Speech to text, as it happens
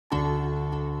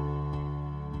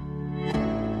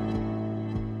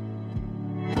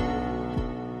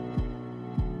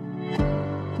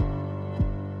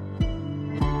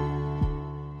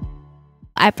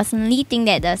I personally think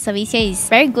that the service here is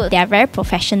very good. They are very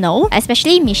professional,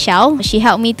 especially Michelle. She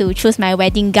helped me to choose my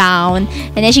wedding gown,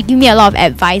 and then she gave me a lot of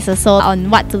advice also on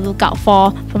what to look out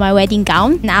for my wedding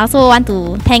gown. And I also want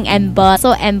to thank Amber.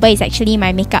 So Amber is actually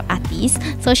my makeup artist.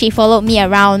 So she followed me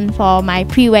around for my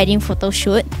pre-wedding photo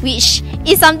shoot, which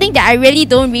is something that I really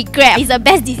don't regret. It's the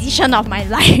best decision of my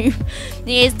life.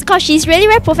 It's because she's really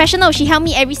very professional. She helped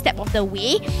me every step of the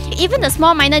way. Even the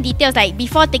small minor details, like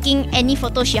before taking any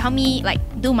photo, she helped me like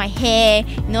do my hair,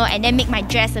 and then make my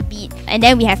dress a bit. And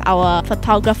then we have our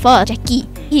photographer, Jackie.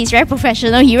 He's very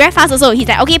professional. He very fast also. He's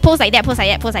like, okay, pose like that, pose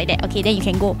like that, pose like that. Okay, then you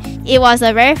can go. It was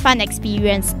a very fun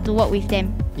experience to work with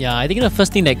them. Yeah, I think the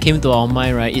first thing that came to our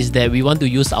mind, right, is that we want to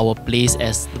use our place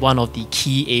as one of the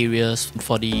key areas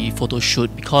for the photo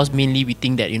shoot, because mainly we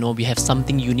think that, we have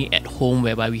something unique at home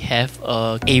whereby we have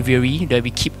a aviary that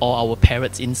we keep all our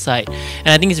parrots inside. And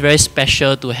I think it's very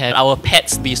special to have our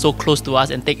pets be so close to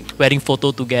us and take wedding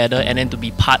photo together, and then to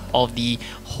be part of the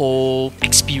whole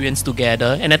experience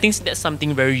together. And I think that's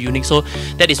something very unique. So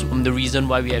that is the reason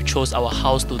why we have chose our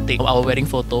house to take our wedding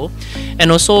photo. And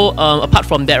also apart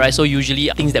from that, right, so usually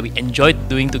things that we enjoy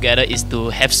doing together is to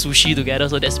have sushi together.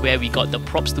 So that's where we got the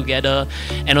props together.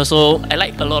 And also I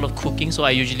like a lot of cooking, so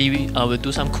I usually will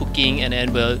do some cooking, and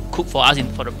then we'll cook for us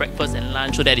for the breakfast and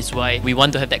lunch. So that is why we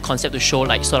want to have that concept to show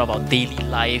like sort of our daily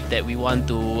life that we want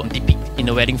to depict in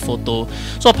the wedding photo.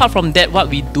 So apart from that, what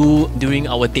we do during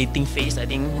our dating phase, I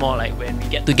think more like when we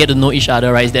get to know each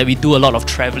other, right, is that we do a lot of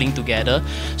traveling together.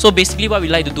 So basically what we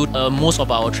like to do, most of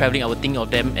our traveling, I would think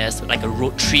of them as like a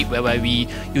road trip, whereby we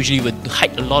usually would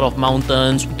hike a lot of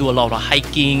mountains, do a lot of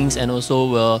hikings, and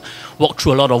also we'll walk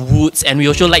through a lot of woods. And we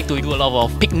also like to do a lot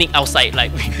of picnic outside,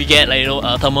 like we get like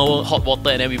thermal hot water,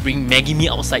 and then we bring Maggie mee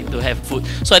outside to have food.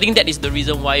 So I think that is the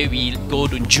reason why we go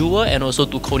to Jewel and also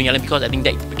to Coney Island, because I think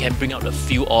that we can bring out the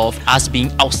feel of us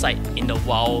being outside in the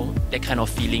wild, that kind of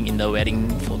feeling in the wedding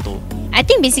photo. I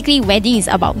think basically wedding is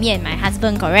about me and my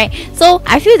husband, correct? So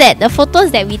I feel that the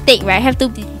photos that we take, right, have to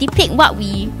depict what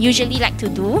we usually like to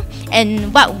do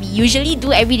and what we usually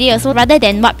do every day also, rather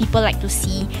than what people like to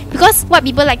see. Because what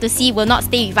people like to see will not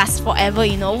stay with us forever,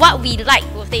 What we like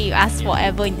will stay with us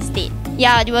forever instead.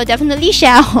 Yeah, we will definitely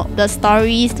share the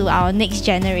stories to our next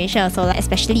generation also,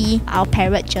 especially our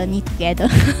parrot journey together.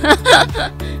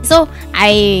 So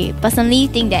I personally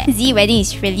think that Z Wedding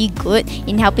is really good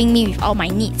in helping me with all my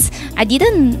needs. I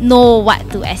didn't know what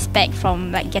to expect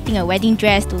from like getting a wedding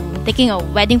dress to taking a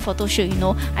wedding photo shoot,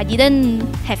 I didn't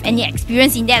have any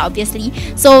experience in that, obviously.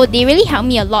 So they really helped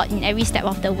me a lot in every step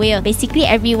of the way. Basically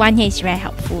everyone here is very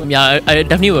helpful. Yeah, I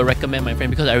definitely will recommend my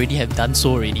friend, because I already have done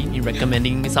so already in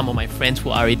recommending some of my friends who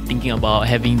are already thinking about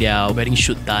having their wedding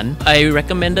shoot done. I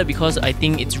recommend it because I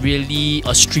think it's really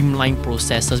a streamlined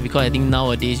processes, because I think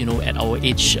nowadays, at our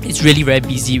age, it's really very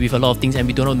busy with a lot of things, and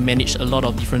we don't know manage a lot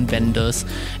of different vendors.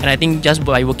 And I think just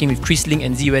by working with Ling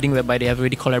and Z Wedding, whereby they have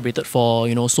already collaborated for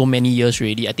so many years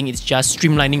already, I think it's just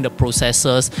streamlining the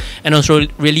processes and also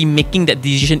really making that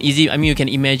decision easy. I mean, you can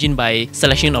imagine by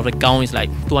selection of the gown is like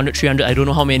 200, 300, I don't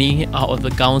know how many out of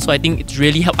the gowns. So I think it's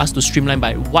really helped us to streamline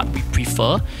by what we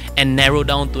prefer and narrow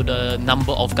down to the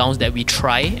number of gowns that we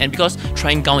try. And because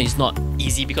trying gown is not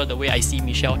easy, because the way I see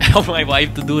Michelle help my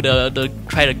wife to do the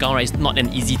try the gown, right, is not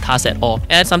an easy task at all.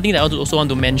 And something that I also want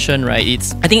to mention, right,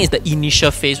 I think it's the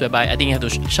initial phase, whereby I think you have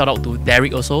to shout out to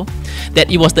Derek also,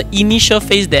 that it was the initial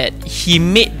phase that he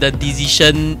made the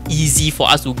decision easy for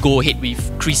us to go ahead with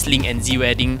Ling and Z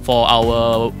Wedding for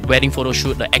our wedding photo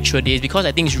shoot, the actual days, because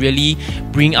I think it's really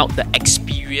bring out the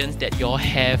experience that you all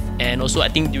have. And also I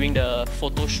think during the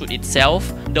photo shoot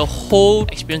itself, the whole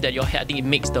experience that you all had, I think it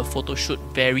makes the photo shoot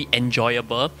very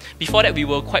enjoyable. Before that, we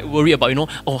were quite worried about,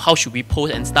 how should we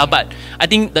pose and stuff, but I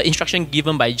think the instruction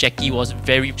given by Jackie was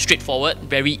very straightforward,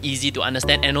 very easy to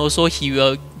understand, and also he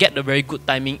will get the very good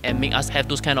timing and make us have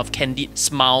those kind of candid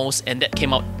smiles, and that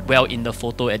came out well in the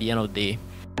photo at the end of the day.